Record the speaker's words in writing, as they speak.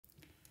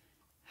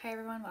Hi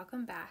everyone,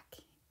 welcome back.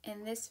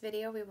 In this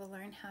video, we will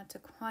learn how to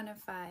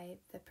quantify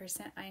the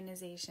percent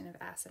ionization of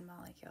acid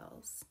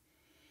molecules.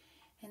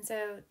 And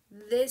so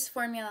this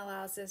formula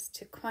allows us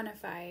to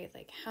quantify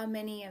how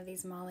many of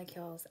these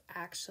molecules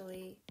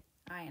actually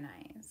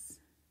ionize.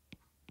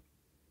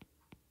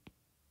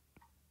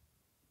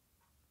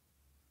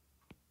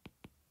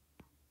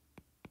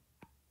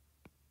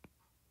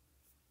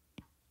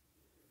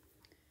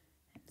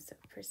 And so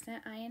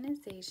percent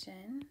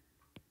ionization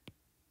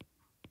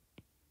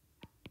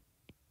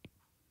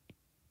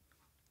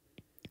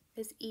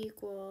is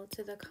equal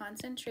to the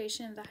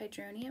concentration of the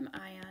hydronium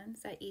ions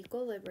at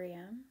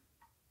equilibrium.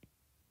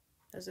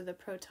 Those are the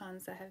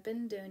protons that have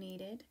been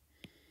donated,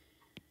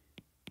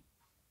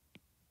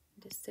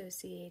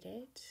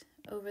 dissociated,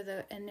 over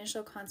the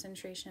initial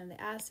concentration of the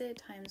acid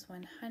times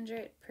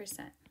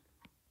 100%.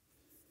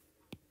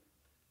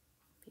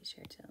 Be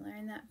sure to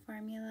learn that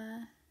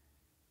formula.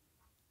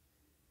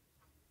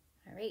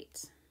 All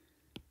right.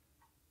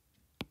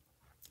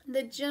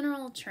 The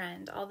general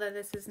trend, although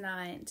this is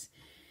not,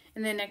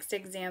 in the next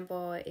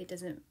example, it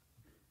doesn't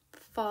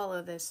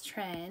follow this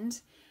trend.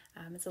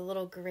 It's a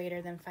little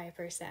greater than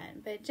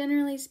 5%, but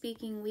generally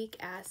speaking, weak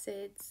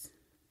acids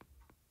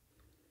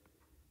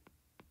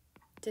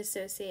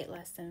dissociate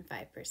less than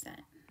 5%.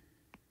 I'm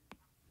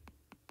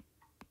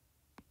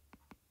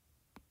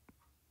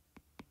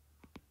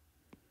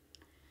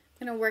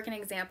going to work an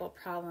example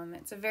problem.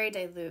 It's a very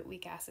dilute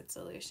weak acid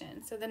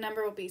solution, so the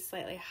number will be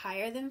slightly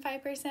higher than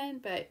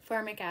 5%, but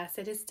formic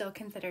acid is still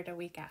considered a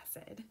weak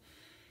acid.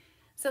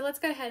 So let's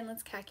go ahead and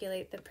let's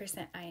calculate the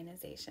percent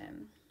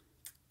ionization.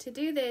 To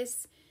do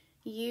this,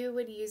 you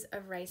would use a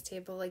rice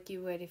table like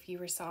you would if you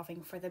were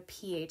solving for the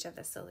pH of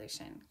the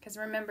solution. Because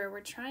remember,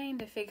 we're trying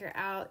to figure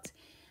out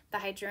the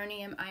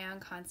hydronium ion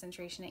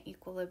concentration at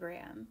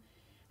equilibrium.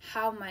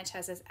 How much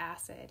has this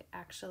acid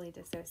actually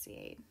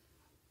dissociate?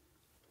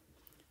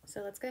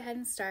 So let's go ahead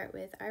and start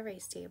with our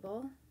rice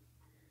table.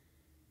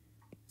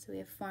 So we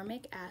have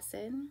formic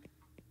acid.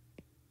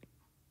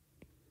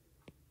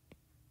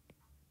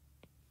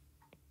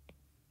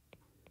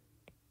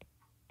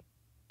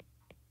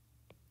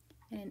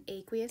 In an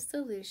aqueous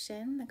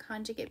solution, the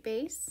conjugate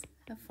base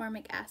of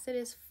formic acid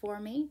is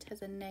formate,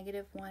 has a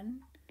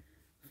 -1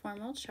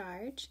 formal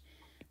charge.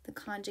 The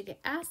conjugate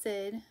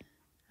acid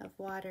of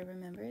water,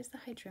 remember, is the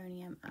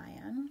hydronium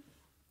ion.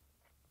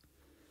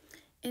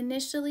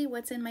 Initially,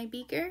 what's in my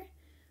beaker?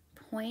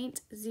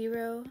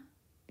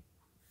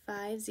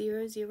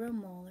 0.0500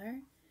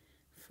 molar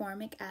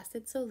formic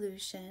acid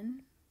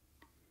solution.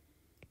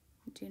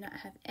 Do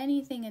not have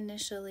anything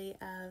initially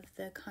of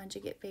the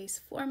conjugate base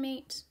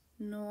formate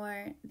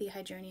nor the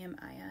hydronium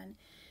ion,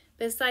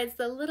 besides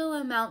the little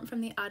amount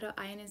from the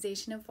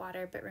auto-ionization of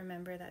water, but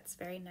remember that's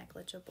very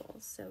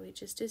negligible, so we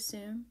just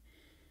assume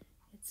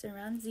it's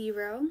around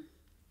 0.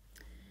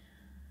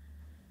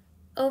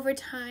 Over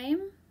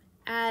time,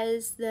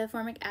 as the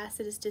formic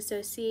acid is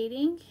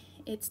dissociating,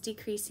 it's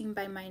decreasing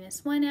by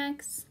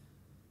 -1x,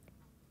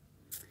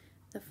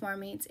 the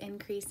formate's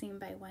increasing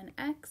by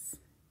 1x,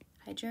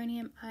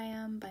 hydronium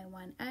ion by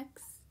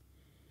 1x,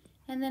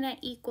 and then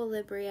at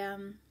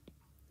equilibrium,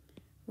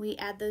 we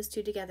add those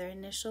two together,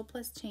 initial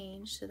plus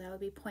change, so that would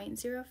be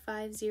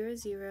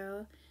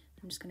 0.0500.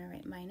 I'm just going to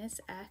write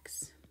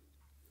 -x.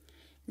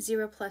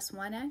 0 plus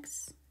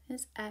 1x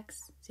is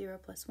x. 0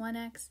 plus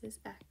 1x is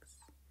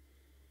x.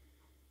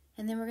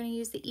 And then we're going to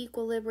use the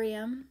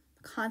equilibrium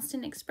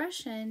constant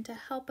expression to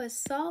help us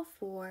solve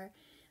for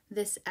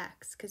this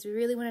x, because we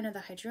really want to know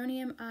the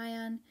hydronium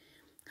ion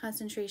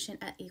concentration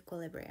at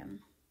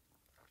equilibrium.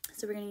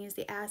 So we're going to use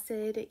the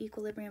acid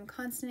equilibrium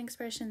constant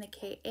expression, the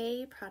Ka,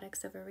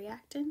 products over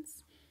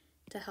reactants,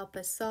 to help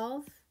us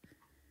solve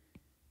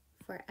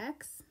for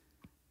x.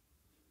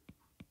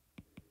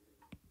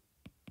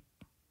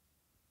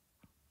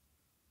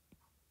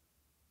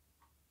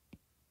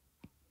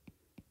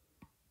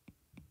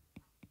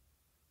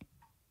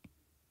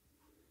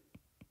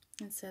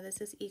 And so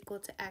this is equal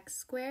to x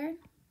squared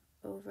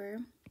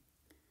over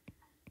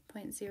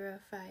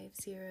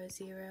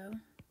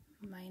 0.0500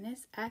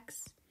 minus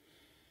x.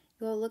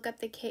 You'll look up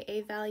the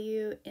Ka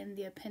value in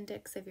the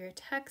appendix of your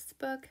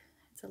textbook.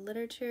 It's a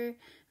literature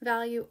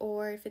value,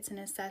 or if it's an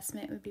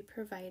assessment, it would be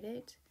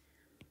provided.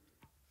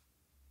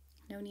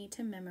 No need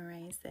to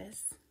memorize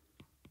this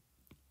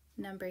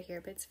number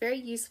here, but it's very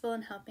useful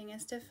in helping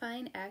us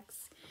define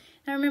x.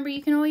 Now remember,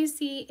 you can always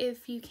see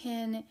if you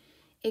can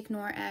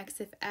ignore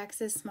x, if x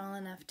is small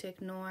enough to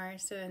ignore.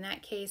 So in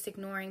that case,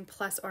 ignoring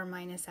plus or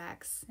minus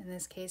x, in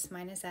this case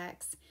minus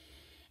x.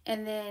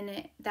 And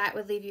then that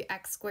would leave you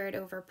x squared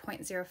over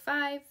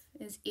 0.05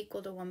 is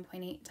equal to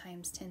 1.8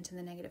 times 10 to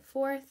the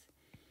 -4th.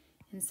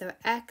 And so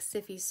x,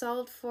 if you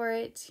solved for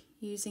it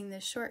using the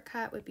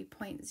shortcut, would be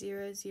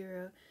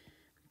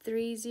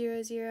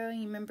 0.00300. You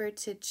remember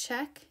to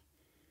check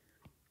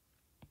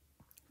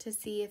to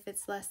see if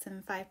it's less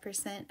than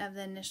 5% of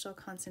the initial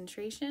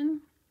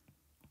concentration.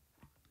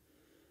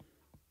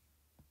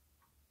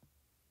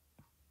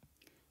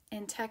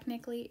 And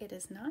technically it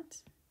is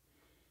not.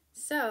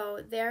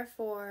 So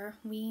therefore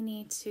we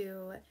need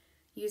to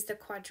use the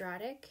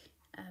quadratic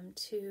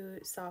to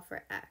solve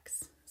for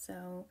x.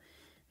 So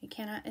we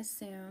cannot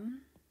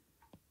assume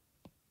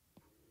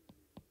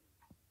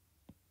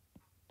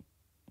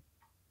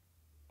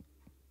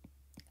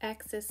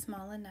x is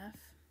small enough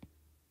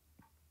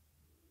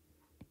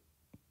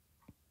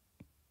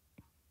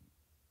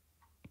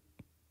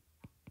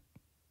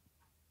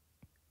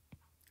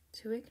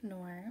to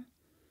ignore.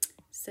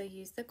 So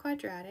use the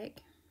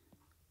quadratic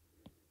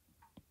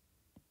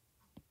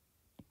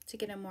to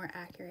get a more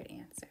accurate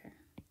answer.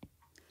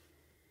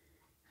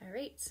 All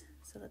right,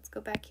 so let's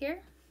go back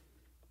here.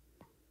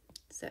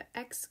 So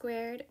x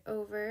squared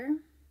over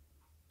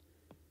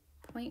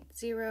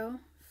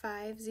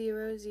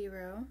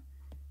 0.0500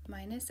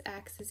 minus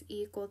x is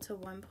equal to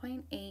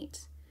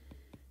 1.8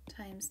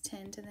 times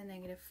 10 to the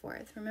negative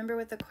fourth. Remember,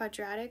 with the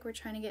quadratic, we're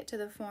trying to get to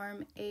the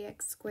form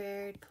ax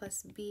squared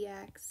plus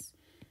bx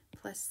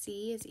plus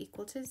c is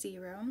equal to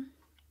 0.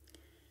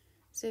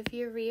 So if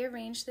you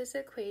rearrange this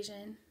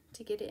equation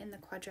to get it in the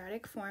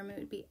quadratic form, it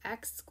would be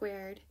x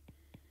squared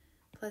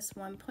plus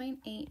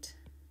 1.8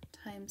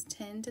 times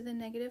 10 to the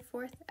negative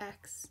fourth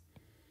x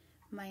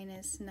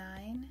minus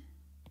 9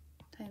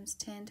 times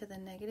 10 to the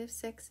negative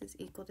 6 is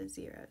equal to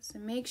 0. So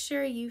make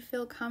sure you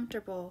feel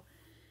comfortable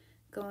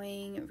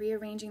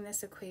rearranging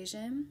this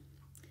equation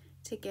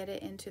to get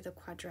it into the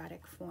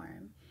quadratic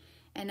form.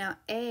 And now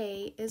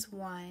a is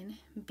 1,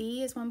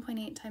 b is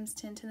 1.8 times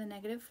 10 to the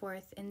negative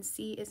fourth, and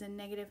c is a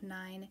negative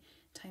 9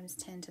 times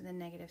 10 to the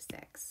negative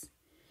 6.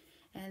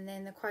 And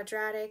then the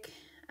quadratic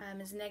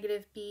is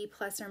negative b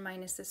plus or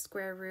minus the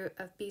square root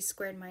of b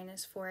squared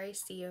minus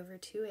 4ac over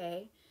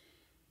 2a.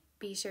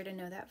 Be sure to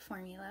know that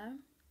formula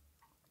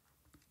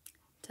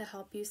to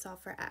help you solve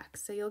for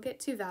x. So you'll get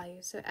two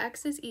values. So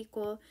x is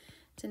equal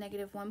to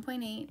negative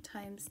 1.8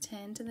 times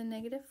 10 to the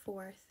negative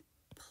fourth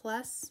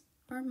plus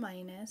or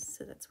minus,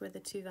 so that's where the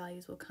two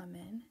values will come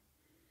in,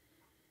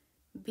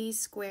 b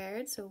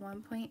squared, so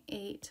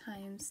 1.8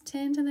 times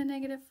 10 to the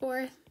negative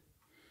fourth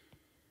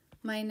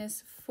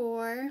minus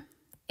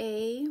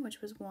 4a,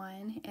 which was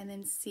 1, and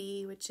then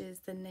c, which is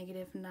the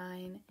negative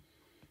 9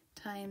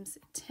 times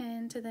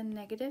 10 to the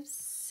negative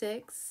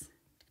 6,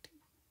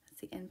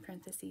 that's the in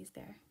parentheses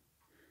there,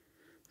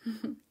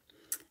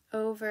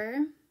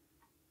 over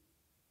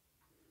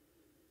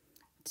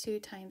 2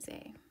 times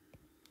a.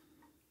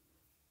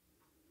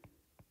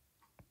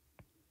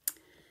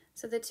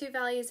 So the two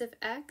values of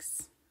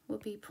x will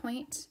be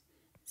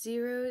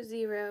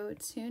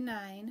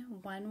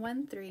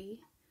 0.0029113,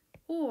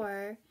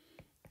 or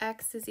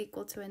x is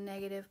equal to a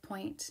negative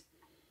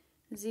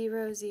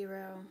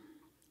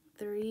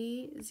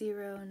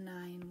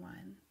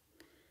 0.003091.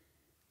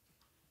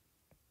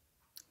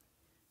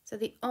 So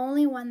the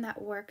only one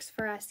that works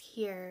for us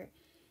here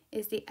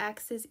is the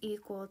x is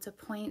equal to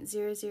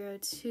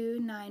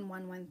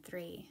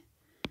 0.0029113.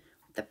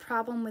 The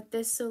problem with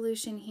this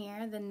solution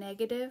here, the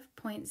negative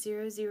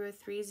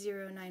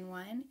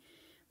 0.003091,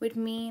 would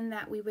mean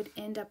that we would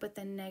end up with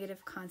a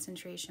negative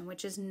concentration,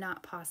 which is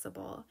not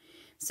possible.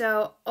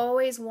 So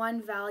always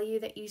one value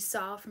that you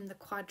saw from the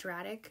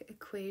quadratic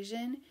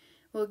equation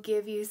will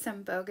give you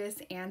some bogus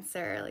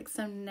answer, like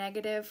some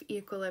negative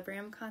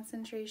equilibrium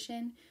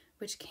concentration,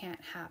 which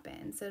can't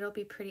happen. So it'll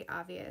be pretty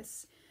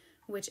obvious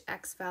which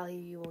x value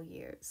you will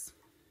use.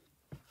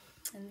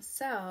 And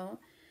so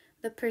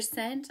the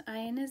percent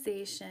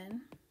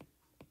ionization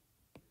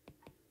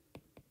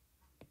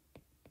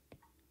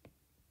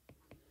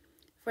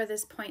for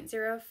this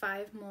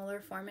 0.05 molar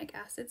formic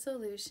acid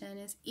solution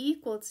is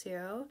equal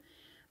to,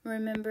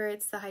 remember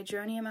it's the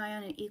hydronium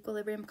ion at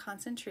equilibrium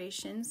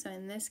concentration, so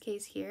in this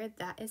case here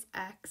that is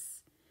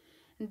x,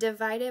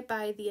 divided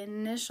by the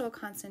initial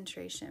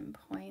concentration,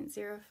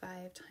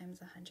 0.05 times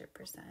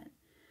 100%.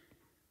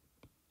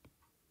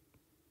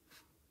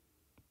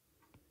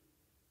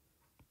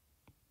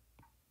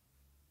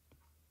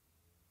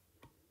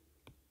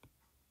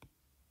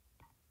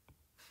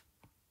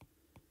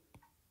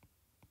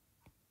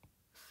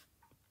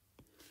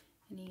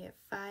 And you get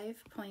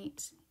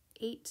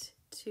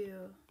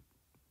 5.82%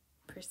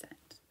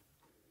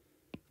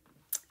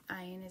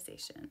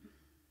 ionization.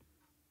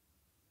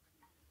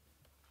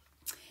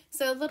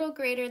 So a little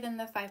greater than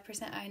the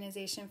 5%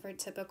 ionization for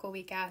typical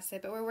weak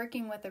acid, but we're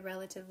working with a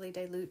relatively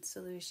dilute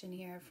solution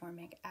here of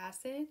formic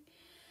acid.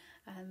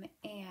 And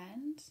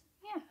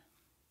yeah,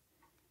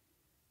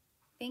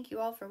 thank you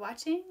all for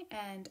watching,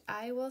 and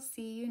I will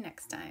see you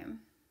next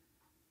time.